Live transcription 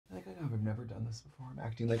never done this before. I'm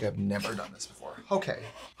acting like I've never done this before. Okay.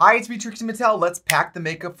 Hi, it's me, Trixie Mattel. Let's pack the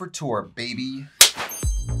makeup for tour, baby.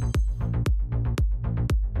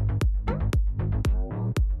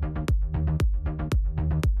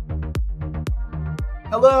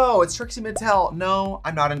 Hello, it's Trixie Mattel. No,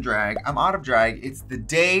 I'm not in drag. I'm out of drag. It's the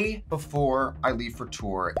day before I leave for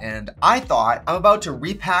tour, and I thought I'm about to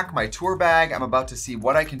repack my tour bag. I'm about to see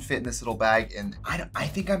what I can fit in this little bag, and I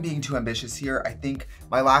think I'm being too ambitious here. I think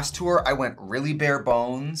my last tour, I went really bare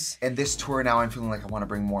bones, and this tour now I'm feeling like I want to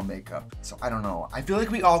bring more makeup. So I don't know. I feel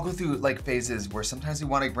like we all go through like phases where sometimes we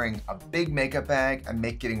want to bring a big makeup bag and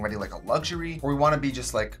make getting ready like a luxury, or we want to be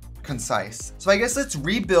just like concise. So I guess let's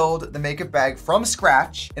rebuild the makeup bag from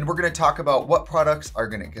scratch, and we're gonna talk about what products are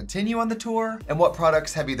gonna continue on the tour and what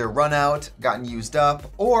products have either run out, gotten used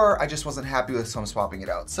up, or I just wasn't happy with, so I'm swapping it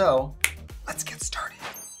out. So let's get started.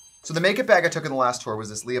 So the makeup bag I took in the last tour was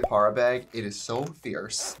this Leopara bag. It is so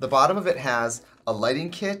fierce. The bottom of it has a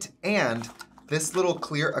lighting kit and this little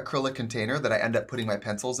clear acrylic container that I end up putting my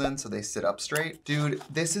pencils in so they sit up straight. Dude,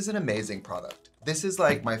 this is an amazing product. This is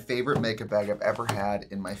like my favorite makeup bag I've ever had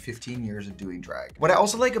in my 15 years of doing drag. What I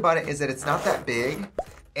also like about it is that it's not that big.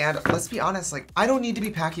 And let's be honest, like I don't need to be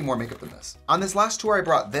packing more makeup than this. On this last tour, I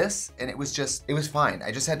brought this and it was fine.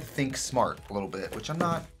 I just had to think smart a little bit, which I'm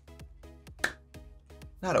not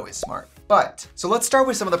always smart. But, so let's start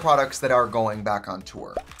with some of the products that are going back on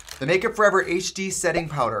tour. The Makeup Forever HD Setting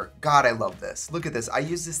Powder. God, I love this. Look at this. I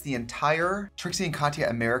use this the entire Trixie and Katya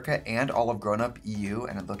America and all of Grown Up EU.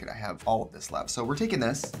 And look at, I have all of this left. So we're taking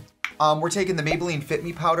this. We're taking the Maybelline Fit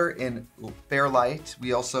Me powder in Fair Light.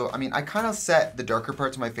 We also, I kind of set the darker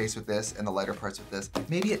parts of my face with this and the lighter parts with this.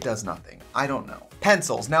 Maybe it does nothing. I don't know.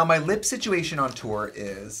 Pencils. Now my lip situation on tour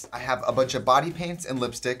is I have a bunch of body paints and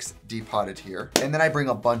lipsticks depotted here. And then I bring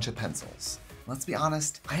a bunch of pencils. Let's be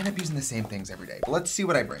honest, I end up using the same things every day. But let's see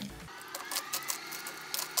what I bring.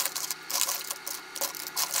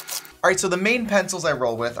 All right, so the main pencils I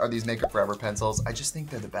roll with are these Makeup Forever pencils. I just think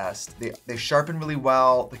they're the best. They sharpen really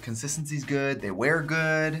well, the consistency's good, they wear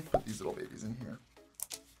good. Put these little babies in here.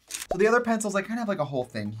 So the other pencils, I kind of have like a whole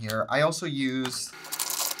thing here. I also use,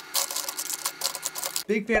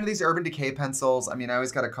 big fan of these Urban Decay pencils. I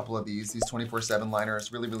always got a couple of these 24/7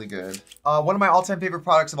 liners, really, really good. One of my all-time favorite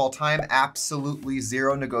products of all time, absolutely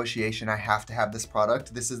zero negotiation. I have to have this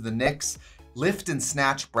product. This is the NYX Lift and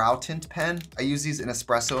Snatch Brow Tint Pen. I use these in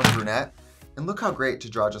Espresso and Brunette. And look how great to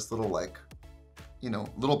draw just little like,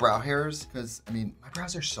 little brow hairs. Because my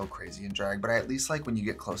brows are so crazy in drag, but I at least like when you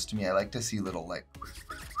get close to me, I like to see little like,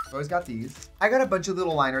 I always got these. I got a bunch of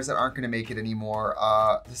little liners that aren't gonna make it anymore.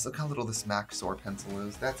 Look how little this MAC Soar pencil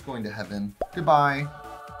is. That's going to heaven. Goodbye.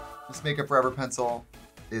 This Makeup Forever pencil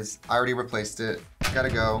I already replaced it. Gotta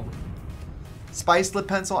go. Spice lip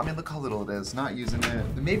pencil, look how little it is, not using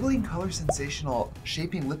it. The Maybelline Color Sensational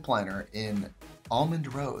Shaping Lip Liner in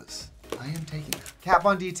Almond Rose. I am taking it. Kat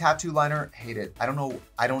Von D Tattoo Liner, hate it. I don't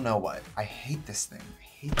know what. I hate this thing.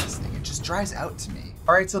 It just dries out to me.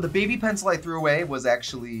 All right, so the baby pencil I threw away was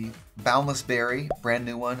actually Boundless Berry, brand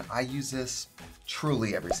new one. I use this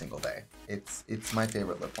truly every single day. It's my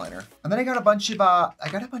favorite lip liner. And then I got a bunch of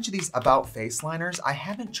these About Face liners. I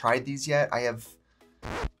haven't tried these yet.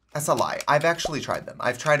 That's a lie. I've actually tried them.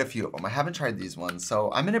 I've tried a few of them. I haven't tried these ones.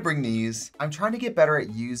 So I'm gonna bring these. I'm trying to get better at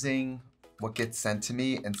using what gets sent to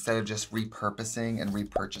me instead of just repurposing and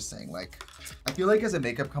repurchasing. Like, I feel like as a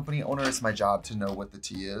makeup company owner, it's my job to know what the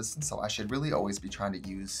tea is. And so I should really always be trying to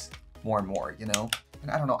use more and more,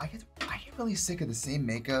 And I don't know, I get really sick of the same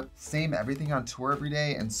makeup, same everything on tour every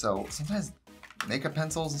day. And so sometimes makeup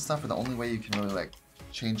pencils and stuff are the only way you can really like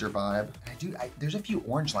change your vibe. There's a few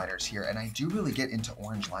orange liners here, and I do really get into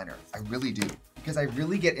orange liner. I really do. Because I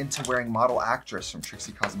really get into wearing Model Actress from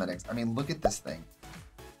Trixie Cosmetics. Look at this thing.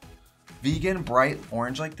 Vegan, bright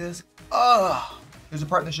orange like this. Ugh! There's a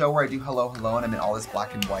part in the show where I do hello, hello, and I'm in all this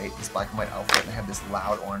black and white outfit, and I have this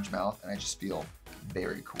loud orange mouth, and I just feel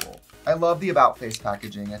very cool. I love the About Face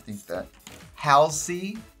packaging. I think that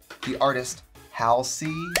Halsey, the artist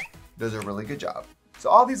Halsey, does a really good job. So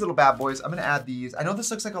all these little bad boys, I'm gonna add these. I know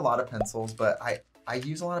this looks like a lot of pencils, but I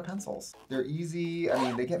use a lot of pencils. They're easy,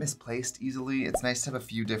 they get misplaced easily. It's nice to have a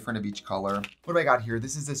few different of each color. What do I got here?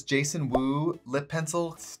 This is this Jason Wu lip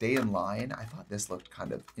pencil, Stay in Line. I thought this looked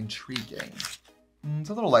kind of intriguing. It's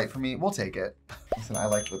a little light for me, we'll take it. Listen, I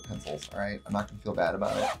like lip pencils, all right? I'm not gonna feel bad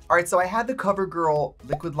about it. All right, so I had the CoverGirl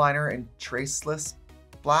liquid liner in Traceless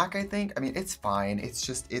Black, I think. It's fine. It's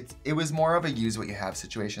just, it was more of a use what you have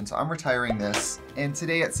situation. So I'm retiring this. And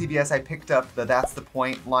today at CVS, I picked up the That's the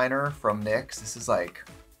Point liner from NYX. This is like,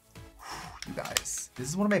 you guys, this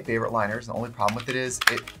is one of my favorite liners. The only problem with it is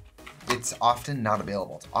it's often not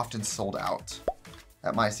available. It's often sold out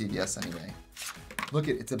at my CVS anyway. Look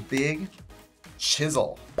at, it's a big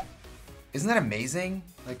chisel. Isn't that amazing?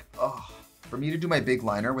 Like, oh, for me to do my big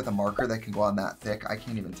liner with a marker that can go on that thick, I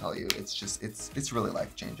can't even tell you. It's just, it's really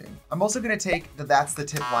life-changing. I'm also gonna take the That's the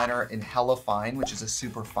Tip liner in Hella Fine, which is a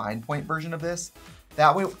super fine point version of this.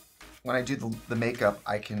 That way, when I do the makeup,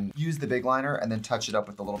 I can use the big liner and then touch it up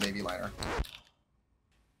with the little baby liner.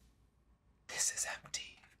 This is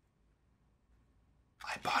empty.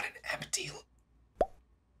 I bought an empty.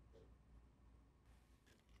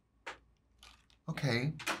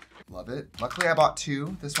 Okay, love it. Luckily I bought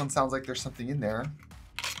two. This one sounds like there's something in there.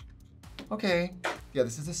 Okay, yeah,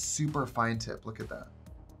 this is a super fine tip. Look at that.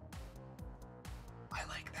 I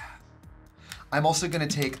like that. I'm also gonna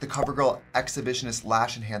take the CoverGirl Exhibitionist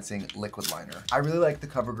Lash Enhancing Liquid Liner. I really like the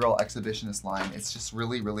CoverGirl Exhibitionist line. It's just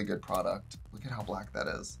really, really good product. Look at how black that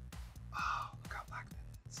is. Oh, look how black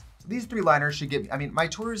that is. So these three liners should get me, I mean,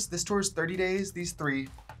 this tour is 30 days. These three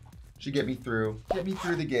should get me through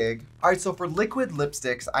the gig. All right, so for liquid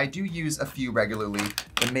lipsticks, I do use a few regularly.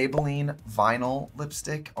 The Maybelline Vinyl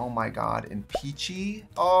Lipstick, oh my God, in Peachy.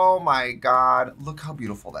 Oh my God, look how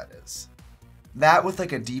beautiful that is. That with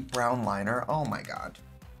like a deep brown liner, oh my God,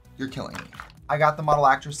 you're killing me. I got the Model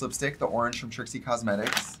Actress Lipstick, the orange from Trixie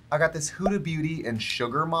Cosmetics. I got this Huda Beauty in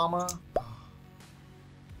Sugar Mama. Oh,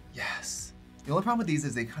 yes. The only problem with these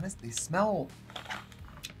is they smell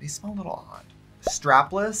a little odd.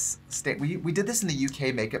 Strapless, we did this in the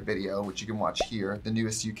UK makeup video, which you can watch here, the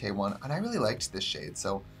newest UK one, and I really liked this shade,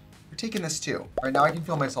 so we're taking this too. Right now I can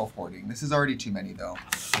feel myself hoarding. This is already too many though.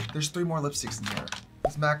 There's 3 more lipsticks in here.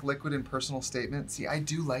 This MAC Liquid in Personal Statement. See, I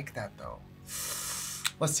do like that though.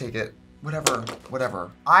 Let's take it.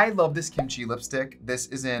 Whatever. I love this kimchi lipstick. This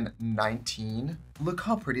is in 19. Look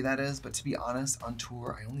how pretty that is, but to be honest, on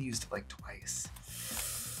tour, I only used it like twice.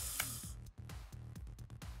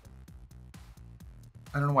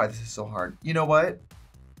 I don't know why this is so hard. You know what?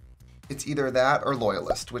 It's either that or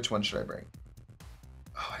Loyalist. Which one should I bring?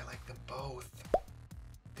 Oh, I like them both.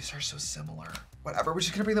 These are so similar. Whatever, we're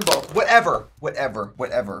just gonna bring them both. Whatever.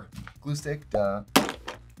 Glue stick, duh.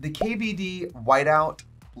 The KBD Whiteout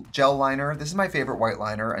Gel Liner. This is my favorite white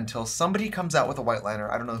liner until somebody comes out with a white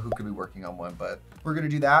liner. I don't know who could be working on one, but we're gonna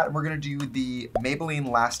do that. And we're gonna do the Maybelline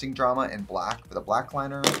Lasting Drama in black for the black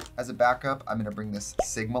liner. As a backup, I'm gonna bring this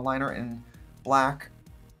Sigma liner in black.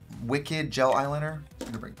 Wicked gel eyeliner. I'm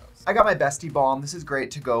gonna bring those. I got my Bestie Balm. This is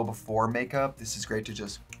great to go before makeup. This is great to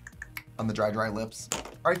just on the dry lips.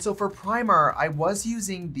 All right, so for primer, I was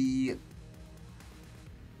using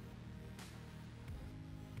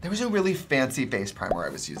there was a really fancy face primer I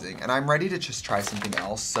was using, and I'm ready to just try something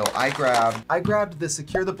else. So I grabbed the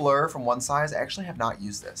Secure the Blur from One Size. I actually have not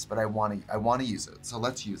used this, but I wanna use it, so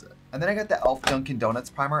let's use it. And then I got the e.l.f. Dunkin' Donuts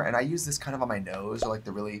primer, and I use this kind of on my nose or like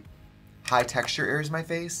the really high texture areas of my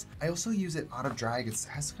face. I also use it out of drag. It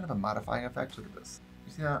has kind of a modifying effect. Look at this.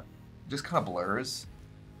 You see that? It just kind of blurs.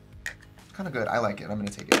 It's kind of good. I like it. I'm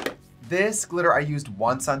gonna take it. This glitter I used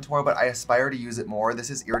once on tour, but I aspire to use it more. This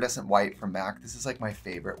is Iridescent White from MAC. This is like my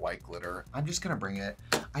favorite white glitter. I'm just gonna bring it.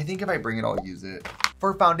 I think if I bring it, I'll use it.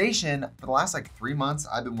 For foundation, for the last like 3 months,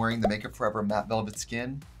 I've been wearing the Makeup Forever Matte Velvet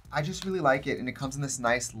Skin. I just really like it, and it comes in this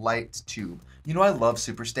nice light tube. You know I love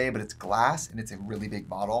Superstay, but it's glass and it's a really big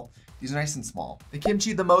bottle. These are nice and small. The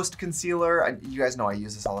Kimchi The Most Concealer. You guys know I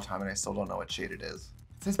use this all the time and I still don't know what shade it is.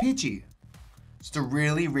 It says peachy. Just a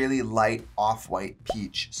really, really light off-white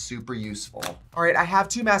peach, super useful. All right, I have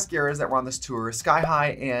 2 mascaras that were on this tour, Sky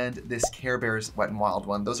High and this Care Bears Wet n Wild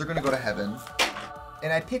one. Those are gonna go to heaven.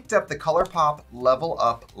 And I picked up the ColourPop Level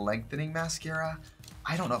Up Lengthening Mascara.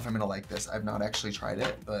 I don't know if I'm gonna like this. I've not actually tried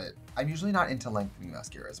it, but I'm usually not into lengthening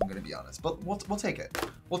mascaras, I'm gonna be honest. But we'll take it.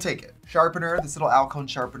 We'll take it. Sharpener, this little Alcone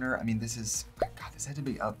sharpener. I mean, this is, God, this had to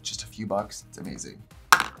be up just a few bucks. It's amazing.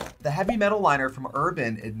 The Heavy Metal Liner from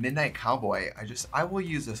Urban in Midnight Cowboy. I will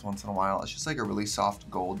use this once in a while. It's just like a really soft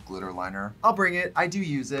gold glitter liner. I'll bring it. I do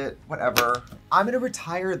use it, whatever. I'm gonna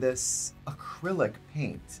retire this acrylic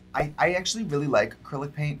paint. I actually really like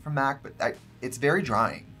acrylic paint from MAC, but it's very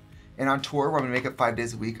drying. And on tour where I'm gonna make it 5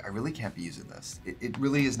 days a week, I really can't be using this. It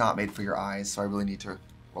really is not made for your eyes, so I really need to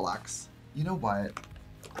relax. You know what?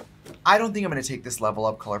 I don't think I'm gonna take this Level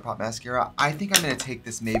Up ColourPop mascara. I think I'm gonna take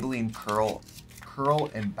this Maybelline Curl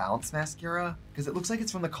and Bounce mascara, because it looks like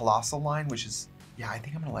it's from the Colossal line, which is, yeah, I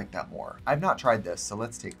think I'm gonna like that more. I've not tried this, so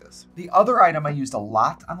let's take this. The other item I used a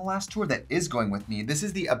lot on the last tour that is going with me, this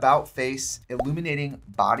is the About Face Illuminating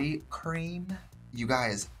Body Cream. You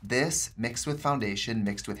guys, this mixed with foundation,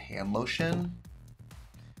 mixed with hand lotion.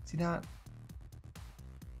 See that?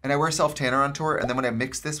 And I wear self-tanner on tour, and then when I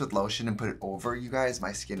mix this with lotion and put it over, you guys,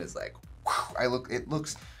 my skin is like, whew,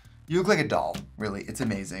 you look like a doll, really. It's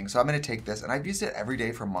amazing. So I'm gonna take this, and I've used it every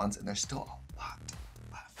day for months, and there's still a lot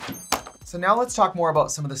left. So now let's talk more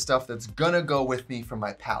about some of the stuff that's gonna go with me from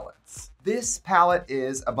my palettes. This palette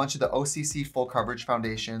is a bunch of the OCC full coverage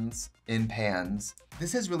foundations in pans.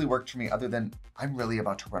 This has really worked for me other than I'm really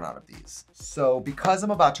about to run out of these. So because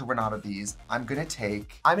I'm about to run out of these, I'm gonna take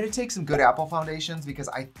some Good Apple foundations because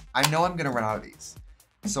I know I'm gonna run out of these.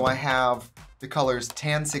 So I have the colors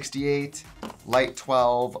Tan 68, Light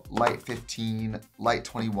 12, Light 15, Light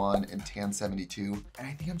 21, and Tan 72. And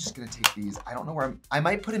I think I'm just gonna take these. I don't know where I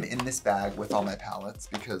might put them in this bag with all my palettes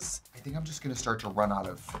because I think I'm just gonna start to run out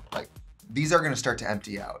of, like, these are gonna start to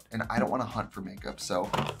empty out and I don't wanna hunt for makeup. So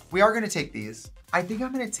we are gonna take these. I think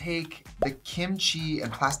I'm gonna take the Kimchi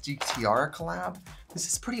and Plastic Tiara collab. This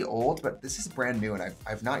is pretty old, but this is brand new and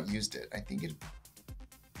I've not used it.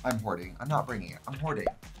 I'm hoarding. I'm not bringing it. I'm hoarding.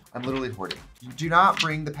 I'm literally hoarding. You do not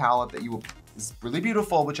bring the palette that you will, is really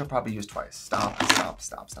beautiful, which I'll probably use twice. Stop, stop,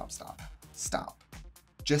 stop, stop, stop. Stop.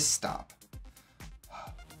 Just stop.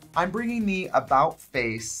 I'm bringing the About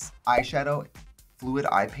Face eyeshadow fluid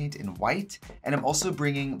eye paint in white, and I'm also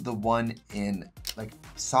bringing the one in like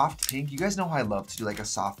soft pink. You guys know how I love to do like a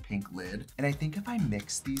soft pink lid. And I think if I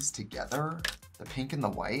mix these together, the pink and the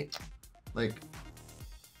white, like,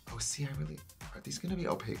 oh, see, are these gonna be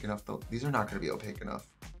opaque enough though? These are not gonna be opaque enough.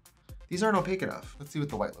 These aren't opaque enough. Let's see what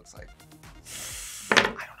the white looks like. I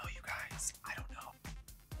don't know, you guys. I don't know.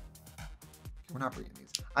 We're not bringing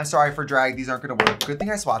these. I'm sorry for drag. These aren't gonna work. Good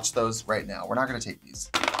thing I swatched those right now. We're not gonna take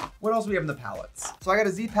these. What else do we have in the palettes? So I got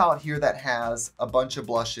a Z palette here that has a bunch of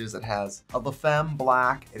blushes. It has a La Femme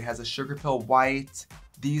black. It has a Sugar Pill white.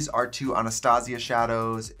 These are two Anastasia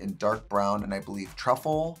shadows in dark brown and I believe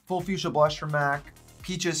truffle. Full fuchsia blush from MAC.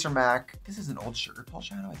 Peaches from MAC. This is an old Sugar Pill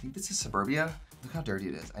shadow. I think this is Suburbia. Look how dirty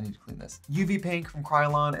it is. I need to clean this. UV Pink from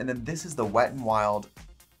Krylon. And then this is the Wet n Wild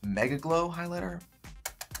Mega Glow highlighter.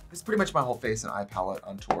 This is pretty much my whole face and eye palette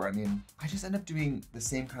on tour. I mean, I just end up doing the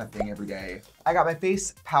same kind of thing every day. I got my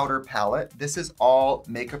face powder palette. This is all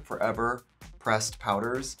Makeup Forever pressed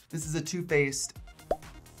powders. This is a Too Faced,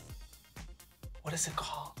 what is it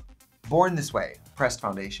called? Born This Way pressed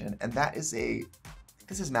foundation. And that is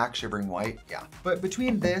this is MAC Shivering White, yeah. But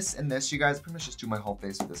between this and this, you guys pretty much just do my whole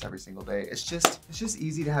face with this every single day. It's just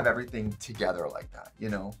easy to have everything together like that, you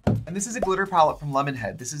know? And this is a glitter palette from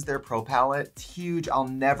Lemonhead. This is their Pro palette. It's huge, I'll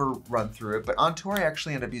never run through it, but on tour I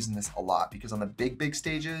actually end up using this a lot because on the big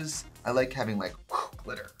stages, I like having like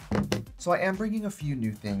glitter. So I am bringing a few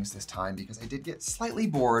new things this time because I did get slightly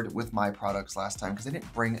bored with my products last time because I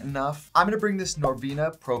didn't bring enough. I'm gonna bring this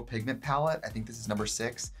Norvina Pro Pigment palette. I think this is number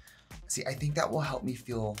 6. See, I think that will help me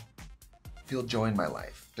feel joy in my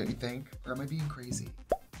life, don't you think? Or am I being crazy?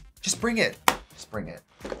 Just bring it. Just bring it.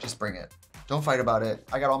 Just bring it. Don't fight about it.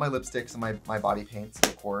 I got all my lipsticks and my body paints,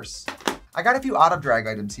 of course. I got a few out of drag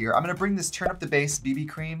items here. I'm gonna bring this Turn Up the Base BB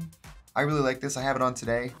cream. I really like this. I have it on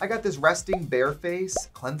today. I got this Resting Bare Face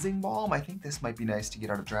Cleansing Balm. I think this might be nice to get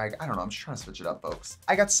out of drag. I don't know. I'm just trying to switch it up, folks.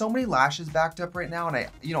 I got so many lashes backed up right now,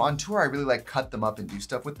 and on tour, I really like cut them up and do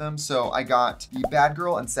stuff with them. So I got the Bad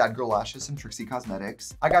Girl and Sad Girl lashes from Trixie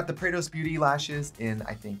Cosmetics. I got the Prados Beauty lashes in,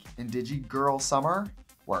 I think, Indigi Girl Summer.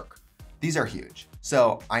 Work. These are huge.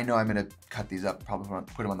 So I know I'm gonna cut these up, probably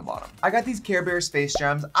put them on the bottom. I got these Care Bears Face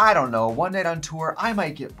Gems. I don't know, one night on tour, I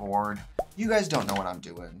might get bored. You guys don't know what I'm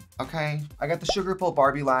doing, okay? I got the Sugar Pill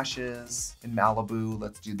Barbie lashes in Malibu.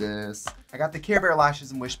 Let's do this. I got the Care Bear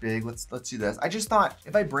lashes in Wish Big. Let's do this. I just thought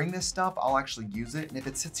if I bring this stuff, I'll actually use it. And if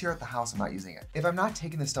it sits here at the house, I'm not using it. If I'm not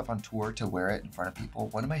taking this stuff on tour to wear it in front of people,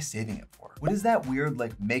 what am I saving it for? What is that weird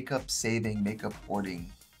like makeup saving, makeup hoarding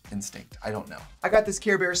instinct? I don't know. I got this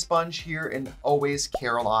Care Bear sponge here in Always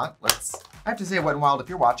Care a Lot. I have to say, Wet n Wild, if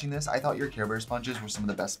you're watching this, I thought your Care Bear sponges were some of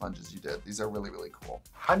the best sponges you did. These are really, really cool.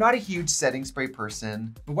 I'm not a huge setting spray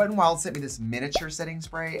person, but Wet n Wild sent me this miniature setting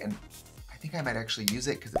spray, and I think I might actually use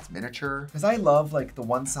it because it's miniature. Because I love like the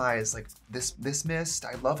one size, like this mist.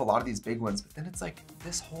 I love a lot of these big ones, but then it's like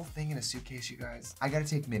this whole thing in a suitcase, you guys. I gotta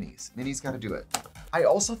take minis. Minis gotta do it. I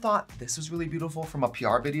also thought this was really beautiful from a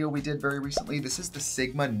PR video we did very recently. This is the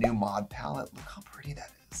Sigma New Mod palette. Look how pretty that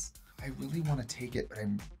is. I really want to take it, but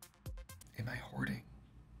am I hoarding?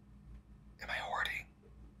 Am I hoarding?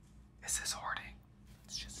 Is this hoarding?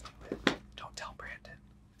 Let's just do it. Don't tell Brandon.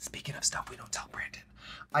 Speaking of stuff we don't tell Brandon.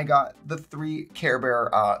 I got the 3 Care Bear,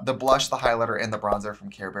 the blush, the highlighter, and the bronzer from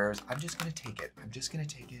Care Bears. I'm just gonna take it. I'm just gonna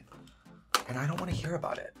take it. And I don't wanna hear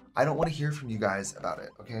about it. I don't wanna hear from you guys about it,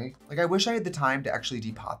 okay? Like, I wish I had the time to actually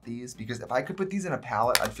depot these because if I could put these in a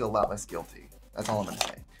palette, I'd feel a lot less guilty. That's all I'm gonna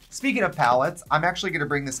say. Speaking of palettes, I'm actually gonna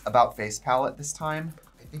bring this About Face palette this time.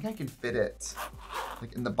 I think I can fit it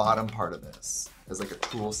like in the bottom part of this as like a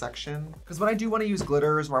tool section. Because when I do want to use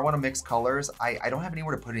glitters or I want to mix colors, I don't have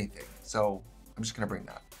anywhere to put anything. So I'm just gonna bring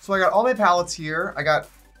that. So I got all my palettes here. I got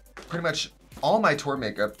pretty much all my tour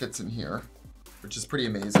makeup fits in here, which is pretty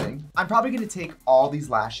amazing. I'm probably gonna take all these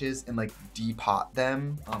lashes and like depot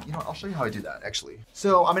them. You know, I'll show you how I do that actually.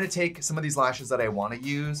 So I'm gonna take some of these lashes that I wanna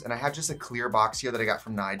use, and I have just a clear box here that I got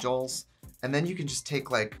from Nigel's. And then you can just take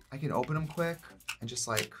like, I can open them quick and just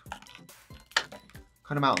like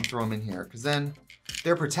cut them out and throw them in here. Cause then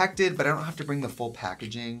they're protected, but I don't have to bring the full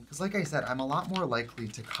packaging. Cause like I said, I'm a lot more likely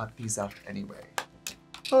to cut these up anyway.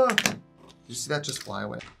 Did you see that just fly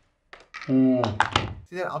away?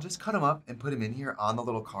 See that? I'll just cut them up and put them in here on the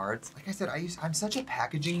little cards. Like I said, I'm such a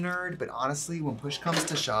packaging nerd, but honestly, when push comes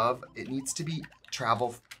to shove, it needs to be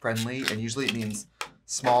travel friendly, and usually it means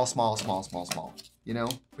small, small, small, small, small, you know?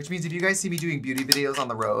 Which means if you guys see me doing beauty videos on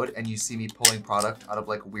the road and you see me pulling product out of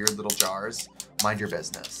like weird little jars, mind your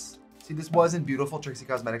business. See, this wasn't beautiful Trixie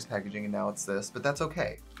Cosmetics packaging and now it's this, but that's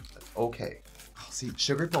okay. That's okay. Oh, see,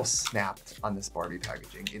 Sugar Pill snapped on this Barbie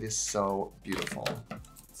packaging. It is so beautiful.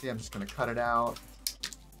 See, I'm just gonna cut it out,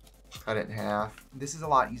 cut it in half. This is a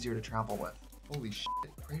lot easier to travel with. Holy shit,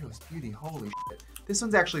 Kratos Beauty, holy shit. This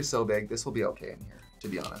one's actually so big, this will be okay in here, to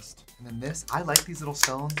be honest. And then this, I like these little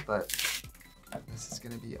stones, but this is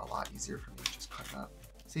gonna be a lot easier for me to just cut up.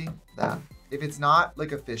 See, that. If it's not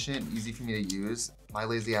like efficient, easy for me to use, my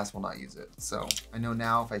lazy ass will not use it. So I know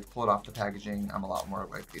now if I pull it off the packaging, I'm a lot more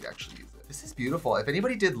likely to actually use it. This is beautiful. If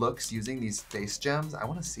anybody did looks using these face gems, I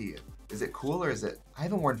wanna see it. Is it cool or is it? I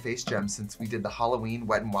haven't worn face gems since we did the Halloween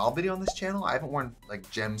Wet n Wild video on this channel. I haven't worn like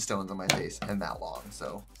gemstones on my face in that long.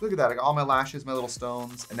 So look at that, I got all my lashes, my little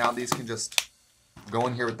stones, and now these can just go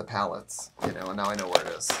in here with the palettes, you know, and now I know where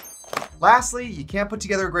it is. Lastly, you can't put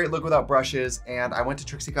together a great look without brushes, and I went to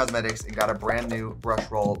Trixie Cosmetics and got a brand new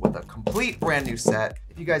brush roll with a complete brand new set.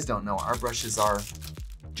 If you guys don't know, our brushes are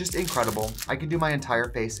just incredible. I can do my entire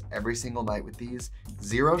face every single night with these.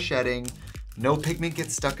 Zero shedding. No pigment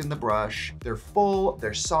gets stuck in the brush. They're full,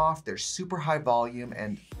 they're soft, they're super high volume,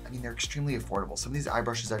 and I mean, they're extremely affordable. Some of these eye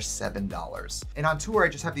brushes are $7. And on tour, I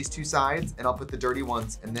just have these two sides, and I'll put the dirty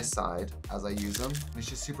ones in this side as I use them. And it's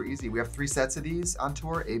just super easy. We have 3 sets of these on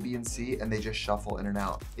tour, A, B, and C, and they just shuffle in and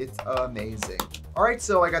out. It's amazing. All right,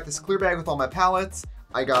 so I got this clear bag with all my palettes.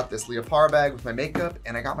 I got this Leopard bag with my makeup,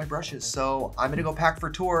 and I got my brushes, so I'm gonna go pack for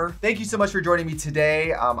tour. Thank you so much for joining me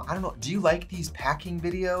today. I don't know, do you like these packing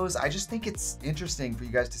videos? I just think it's interesting for you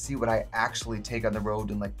guys to see what I actually take on the road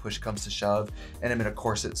and like push comes to shove, and I'm in a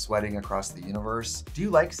corset sweating across the universe. Do you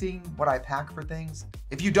like seeing what I pack for things?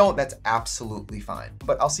 If you don't, that's absolutely fine.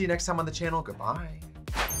 But I'll see you next time on the channel. Goodbye.